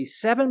way. There'll be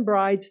 7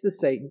 brides to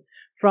Satan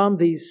from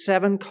these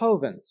 7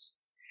 covens.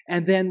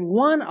 And then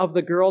one of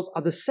the girls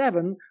of the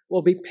 7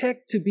 will be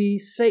picked to be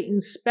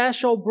Satan's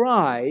special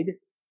bride.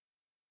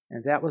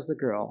 And that was the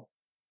girl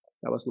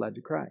that was led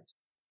to Christ.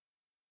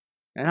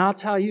 And I'll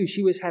tell you,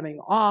 she was having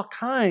all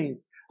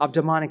kinds of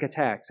demonic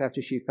attacks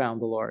after she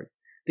found the Lord.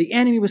 The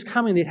enemy was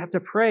coming. They'd have to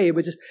pray.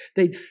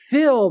 They'd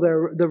fill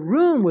the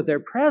room with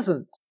their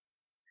presence.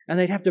 And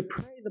they'd have to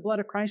pray the blood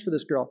of Christ for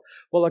this girl.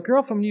 Well, a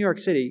girl from New York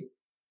City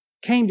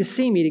came to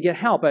see me to get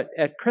help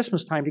at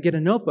Christmas time to get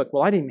a notebook.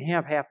 Well, I didn't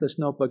have half this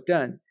notebook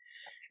done.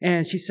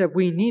 And she said,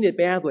 we need it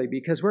badly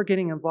because we're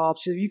getting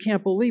involved. She said, you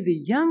can't believe the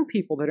young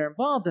people that are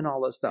involved in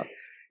all this stuff.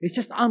 It's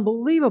just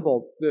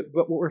unbelievable. But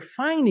what we're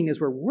finding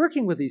is we're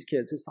working with these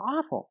kids. It's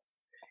awful.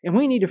 And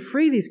we need to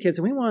free these kids.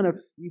 And we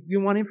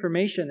want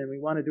information and we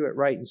want to do it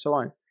right and so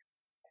on.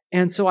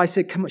 And so I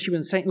said, come on. She was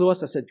in St.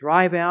 Louis. I said,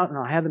 drive out and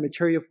I'll have the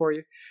material for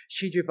you.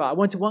 She drove out. I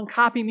went to one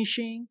copy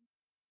machine.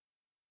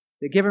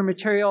 They give her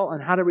material on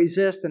how to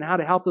resist and how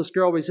to help this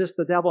girl resist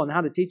the devil and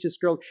how to teach this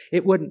girl.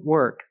 It wouldn't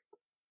work.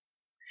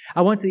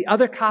 I went to the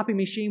other copy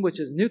machine, which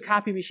is a new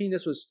copy machine.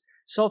 This was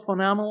so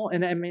phenomenal.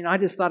 And I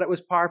just thought it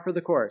was par for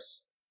the course.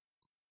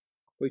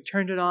 We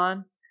turned it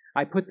on.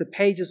 I put the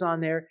pages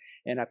on there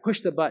and I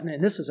pushed the button.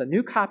 And this is a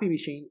new copy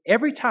machine.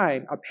 Every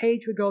time a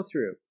page would go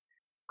through,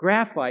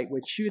 graphite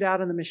would shoot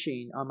out of the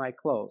machine on my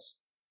clothes.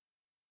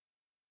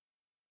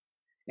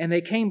 And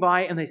they came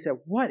by and they said,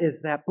 what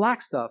is that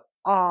black stuff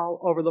all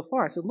over the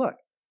floor? I said, look.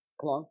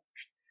 Clunk.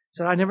 I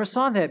said, I never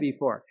saw that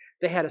before.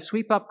 They had to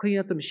sweep up, clean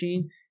up the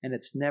machine, and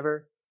it's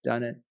never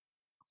done it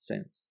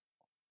since.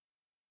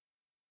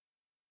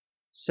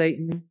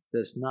 Satan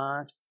does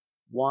not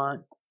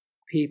want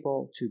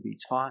people to be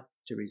taught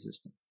to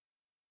resist him.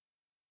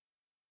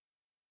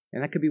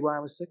 And that could be why I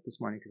was sick this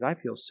morning, because I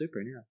feel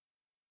super now.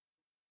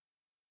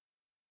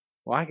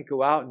 Well, I could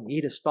go out and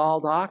eat a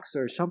stalled ox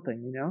or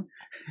something,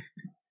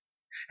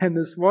 And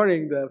this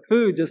morning,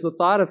 just the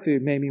thought of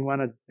food made me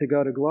want to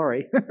go to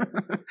glory.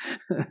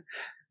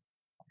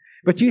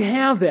 But you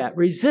have that,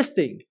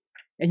 resisting.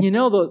 And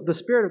the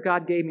Spirit of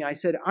God gave me, I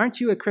said, aren't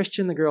you a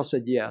Christian? The girl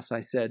said, yes. I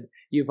said,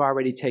 you've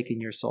already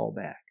taken your soul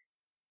back.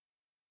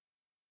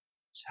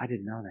 I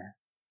didn't know that.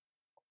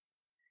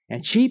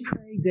 And she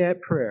prayed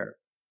that prayer,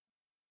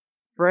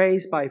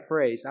 phrase by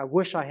phrase. I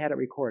wish I had it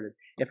recorded.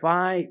 If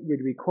I would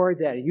record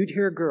that, and you'd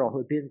hear a girl who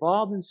had been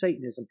involved in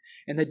Satanism,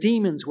 and the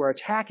demons were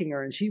attacking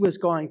her, and she was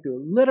going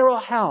through literal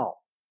hell,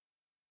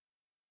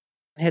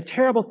 and had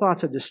terrible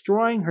thoughts of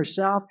destroying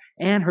herself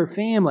and her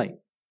family.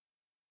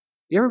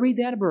 You ever read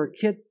that about a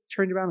kid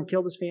turned around and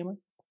killed his family?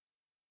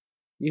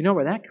 You know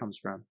where that comes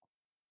from.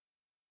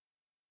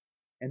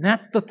 And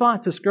that's the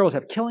thoughts this girl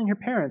has, killing her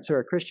parents who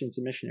are Christians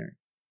and missionaries.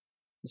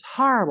 There's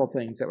horrible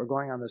things that were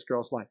going on in this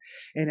girl's life.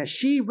 And as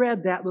she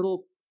read that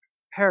little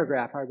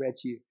paragraph I read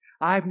to you,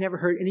 I've never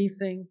heard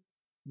anything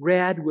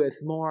read with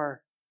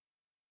more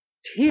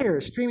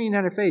tears streaming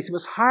down her face. It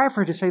was hard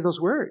for her to say those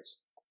words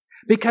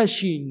because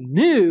she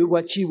knew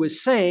what she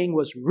was saying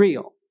was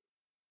real.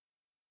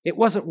 It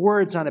wasn't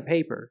words on a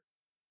paper.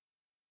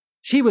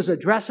 She was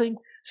addressing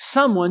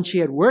someone she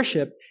had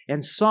worshipped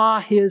and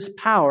saw his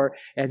power,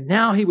 and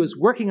now he was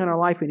working on her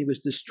life and he was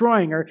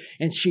destroying her,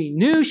 and she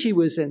knew she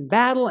was in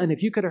battle, and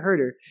if you could have heard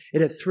her,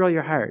 it'd thrill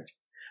your heart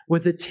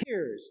with the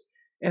tears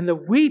and the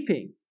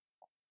weeping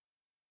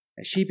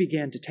as she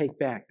began to take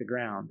back the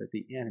ground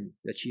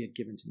that she had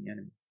given to the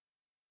enemy.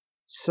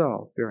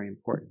 So very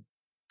important.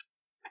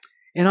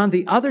 And on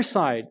the other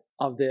side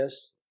of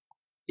this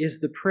is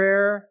the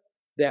prayer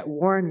that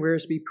Warren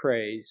Wiersbe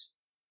prays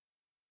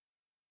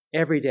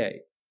every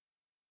day.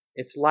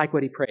 It's like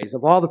what he prays.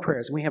 Of all the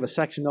prayers, we have a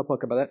section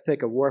notebook about that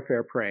thick of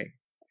warfare praying.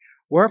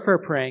 Warfare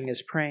praying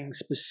is praying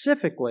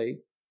specifically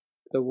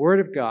the Word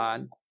of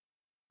God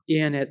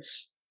in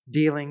its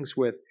dealings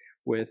with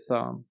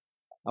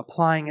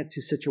applying it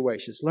to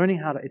situations.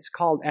 It's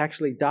called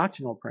actually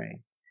doctrinal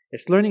praying.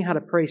 It's learning how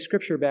to pray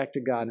Scripture back to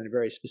God in a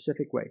very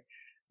specific way.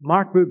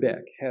 Mark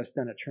Bubeck has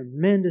done a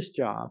tremendous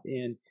job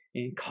in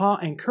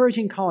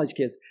encouraging college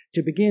kids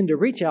to begin to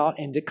reach out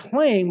and to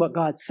claim what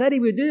God said He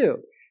would do,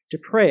 to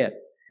pray it.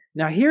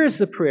 Now here's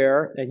the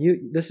prayer,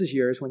 and this is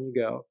yours when you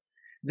go.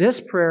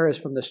 This prayer is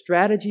from The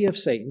Strategy of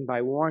Satan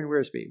by Warren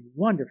Wiersbe.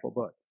 Wonderful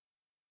book.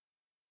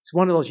 It's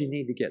one of those you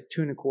need to get,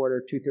 $2.25,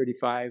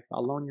 $2.35.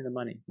 I'll loan you the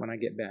money when I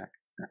get back.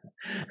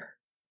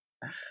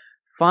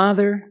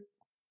 Father,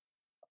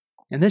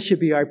 and this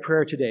should be our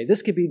prayer today.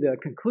 This could be the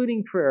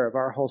concluding prayer of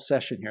our whole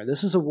session here.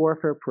 This is a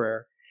warfare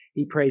prayer.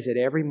 He prays it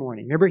every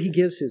morning. Remember, he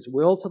gives his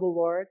will to the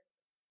Lord.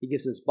 He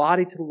gives his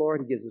body to the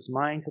Lord. He gives his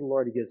mind to the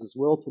Lord. He gives his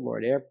will to the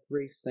Lord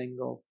every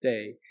single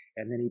day.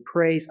 And then he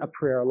prays a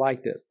prayer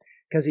like this.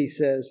 Because he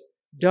says,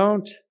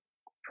 don't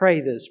pray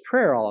this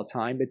prayer all the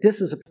time, but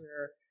this is a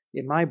prayer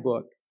in my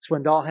book.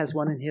 Swindoll has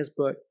one in his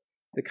book,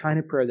 the kind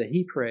of prayer that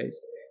he prays.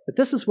 But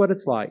this is what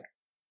it's like.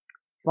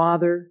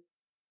 Father,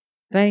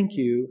 thank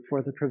you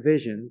for the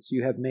provisions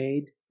you have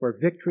made for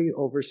victory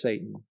over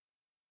Satan.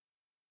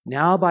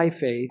 Now by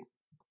faith,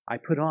 I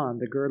put on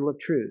the girdle of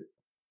truth.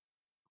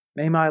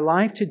 May my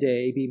life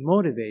today be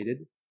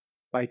motivated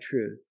by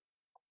truth.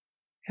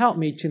 Help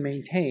me to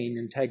maintain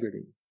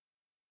integrity.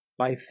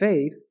 By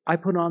faith, I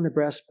put on the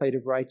breastplate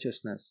of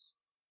righteousness.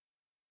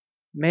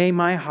 May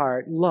my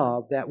heart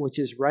love that which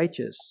is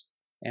righteous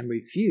and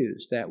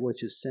refuse that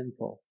which is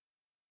sinful.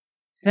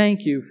 Thank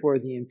you for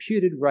the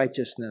imputed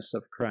righteousness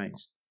of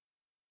Christ.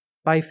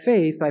 By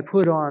faith, I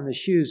put on the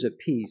shoes of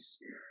peace.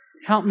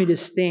 Help me to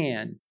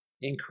stand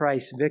in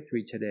Christ's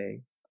victory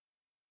today.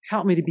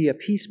 Help me to be a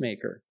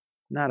peacemaker,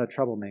 not a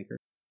troublemaker.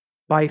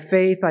 By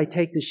faith, I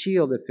take the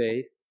shield of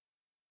faith.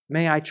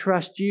 May I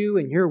trust you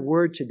and your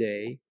word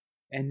today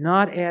and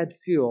not add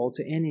fuel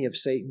to any of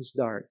Satan's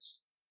darts.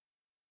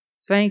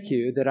 Thank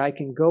you that I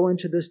can go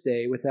into this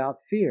day without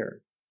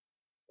fear.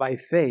 By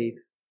faith,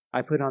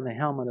 I put on the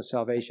helmet of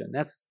salvation.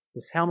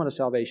 This helmet of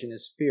salvation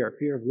is fear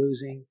of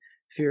losing,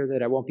 fear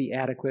that I won't be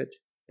adequate,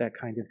 that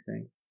kind of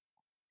thing.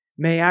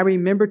 May I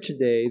remember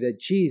today that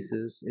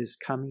Jesus is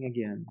coming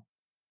again.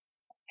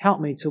 Help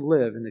me to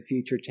live in the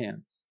future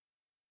tense.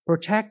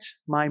 Protect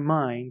my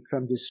mind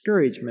from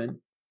discouragement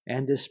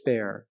and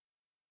despair.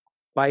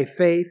 By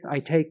faith, I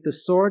take the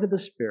sword of the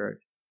Spirit.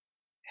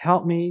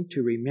 Help me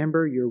to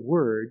remember your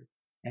word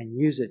and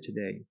use it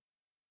today.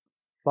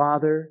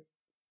 Father,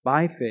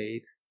 by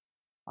faith,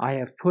 I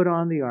have put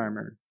on the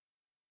armor.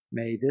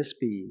 May this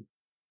be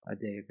a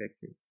day of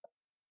victory.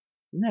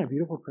 Isn't that a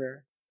beautiful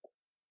prayer?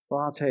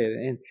 Well, I'll tell you,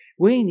 and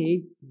we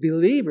need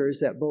believers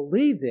that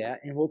believe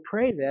that and will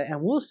pray that,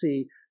 and we'll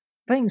see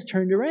things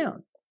turned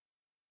around.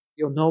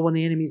 You'll know when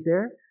the enemy's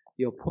there.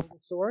 You'll pull the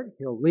sword.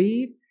 He'll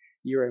leave.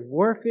 You're in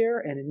warfare,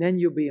 and then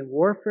you'll be in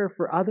warfare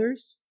for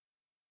others.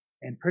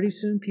 And pretty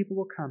soon people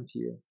will come to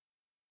you,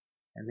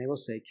 and they will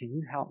say, can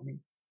you help me?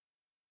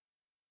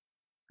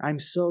 I'm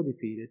so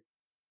defeated.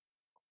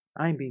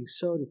 I'm being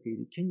so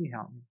defeated. Can you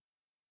help me?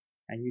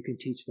 And you can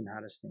teach them how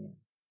to stand.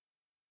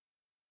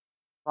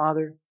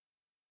 Father,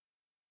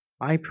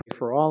 I pray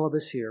for all of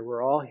us here.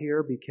 We're all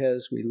here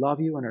because we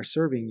love you and are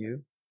serving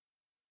you.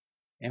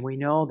 And we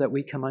know that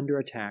we come under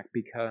attack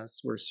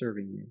because we're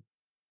serving you.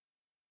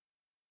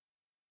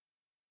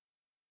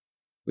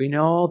 We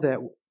know that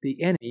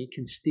the enemy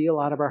can steal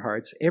out of our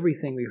hearts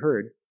everything we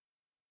heard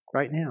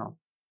right now.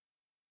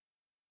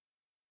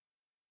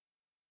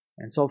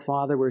 And so,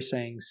 Father, we're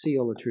saying,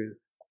 seal the truth.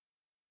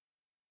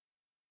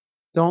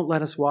 Don't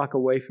let us walk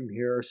away from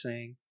here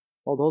saying,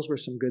 oh, those were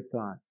some good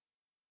thoughts.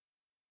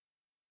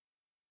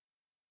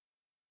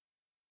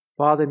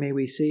 Father, may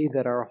we see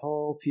that our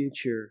whole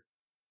future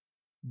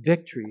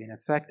victory and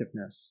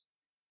effectiveness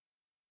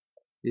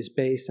is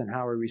based on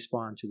how we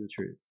respond to the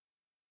truth.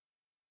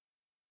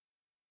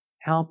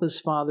 Help us,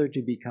 Father,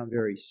 to become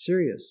very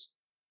serious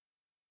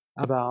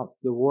about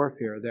the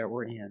warfare that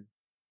we're in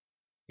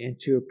and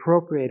to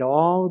appropriate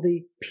all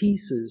the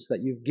pieces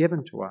that you've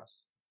given to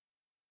us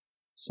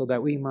so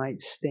that we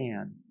might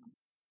stand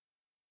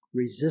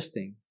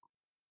resisting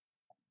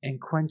and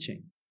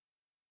quenching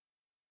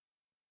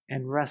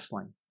and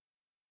wrestling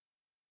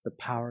the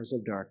powers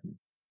of darkness.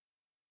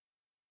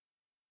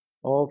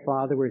 Oh,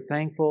 Father, we're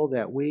thankful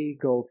that we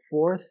go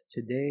forth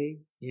today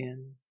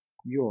in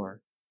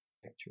your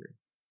victory.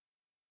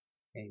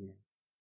 Amen.